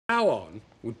Now on,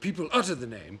 when people utter the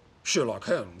name Sherlock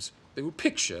Holmes, they will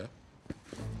picture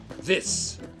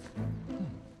this.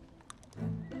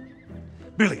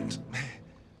 Brilliant.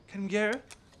 Can we go?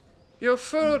 Your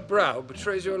furrowed brow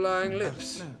betrays your lying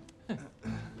lips. No.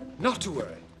 Not to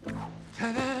worry.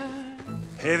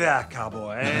 Hey there,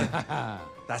 cowboy.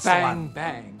 That's the one.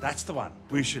 Bang. That's the one.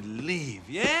 We should leave,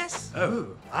 yes?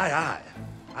 Oh, aye, aye.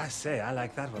 I say, I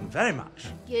like that one very much.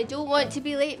 You don't want to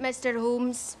be late, Mr.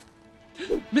 Holmes.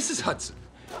 Mrs. Hudson,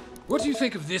 what do you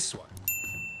think of this one?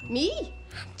 Me?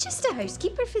 Just a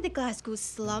housekeeper for the Glasgow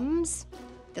slums.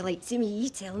 The likes of me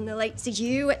telling the likes of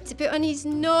you what to put on his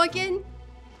noggin.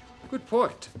 Good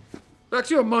point. Back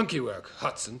to your monkey work,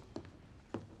 Hudson.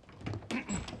 Perfect,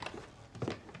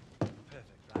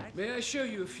 right? May I show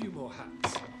you a few more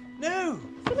hats? No!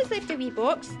 Someone's left a wee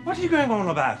box. What are you going on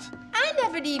about? I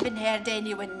never even heard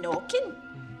anyone knocking.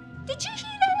 Did you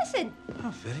hear anything? Oh,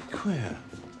 very queer.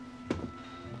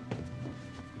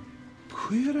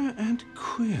 Queerer and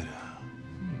queerer.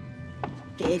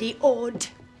 Very odd.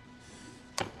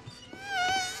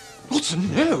 Watson,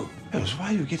 no! Holmes, why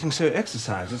are you getting so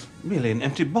exercised? It's merely an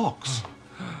empty box.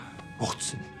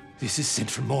 Watson, this is sent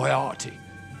from Moriarty.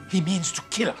 He means to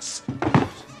kill us.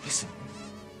 Listen.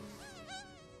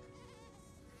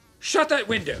 Shut that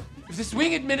window! If this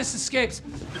winged menace escapes,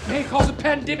 it may cause a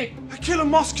pandemic. I kill a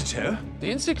mosquito? The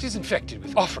insect is infected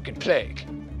with African plague.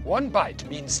 One bite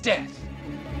means death.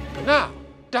 Now,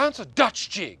 dance a Dutch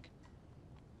jig.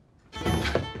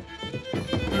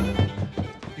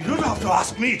 You don't have to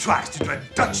ask me twice to do a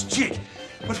Dutch jig.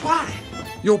 But why?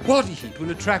 Your body heat will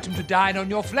attract him to dine on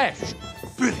your flesh.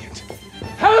 Brilliant.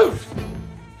 Hold!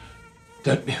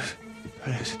 Don't move.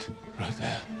 Where is it? Right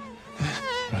there.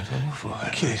 Right on your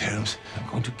forehead. Kill it, Holmes. I'm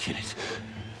going to kill it.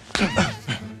 No,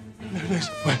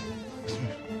 wait.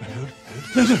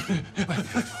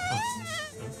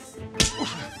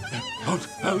 Hold.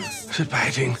 Is it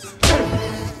biting? I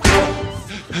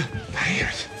hear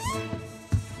it.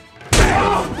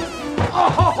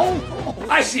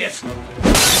 I see it!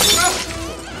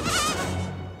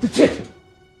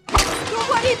 Don't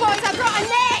worry, boys, I brought a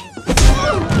net!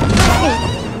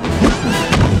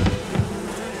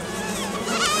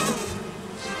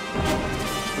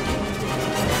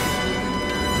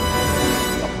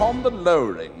 Upon the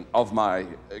lowering of my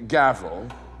gavel,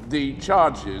 the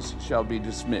charges shall be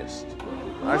dismissed.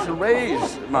 I shall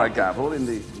raise my gavel in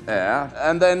the air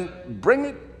and then bring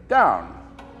it down,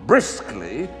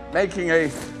 briskly, making a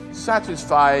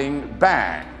satisfying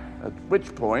bang, at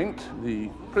which point the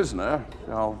prisoner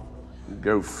shall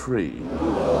go free.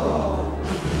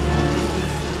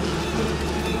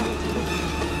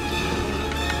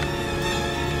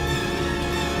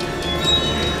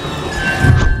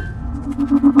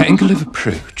 Angle of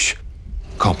approach.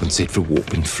 Compensate for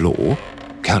warp and floor.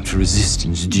 Count for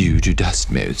resistance due to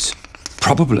dust motes.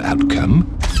 Probable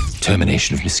outcome.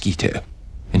 Termination of mosquito.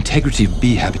 Integrity of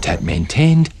bee habitat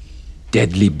maintained.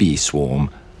 Deadly bee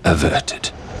swarm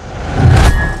averted.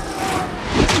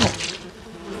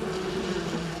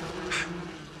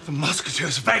 The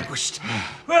mosquitoes vanquished.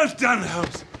 Well done,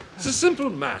 Holmes. It's a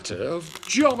simple matter of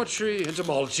geometry,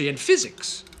 entomology, and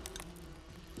physics.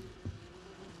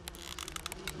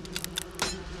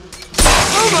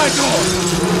 Oh my God!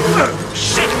 Oh,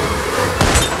 shit!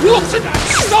 Watson,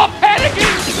 stop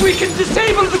panicking! We can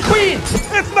disable the Queen!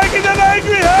 It's making them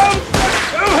angry, Holmes!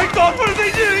 Oh my God, what are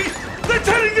they doing? They're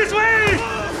turning this way!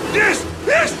 Yes,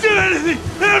 do anything!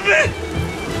 Help me!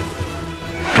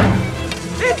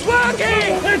 It's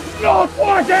working! It's not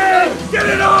working! Get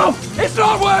it off! It's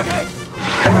not working!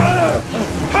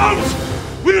 Holmes!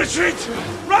 We retreat!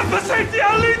 Run for safety!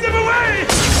 I'll lead them away!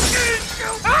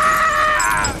 Ah!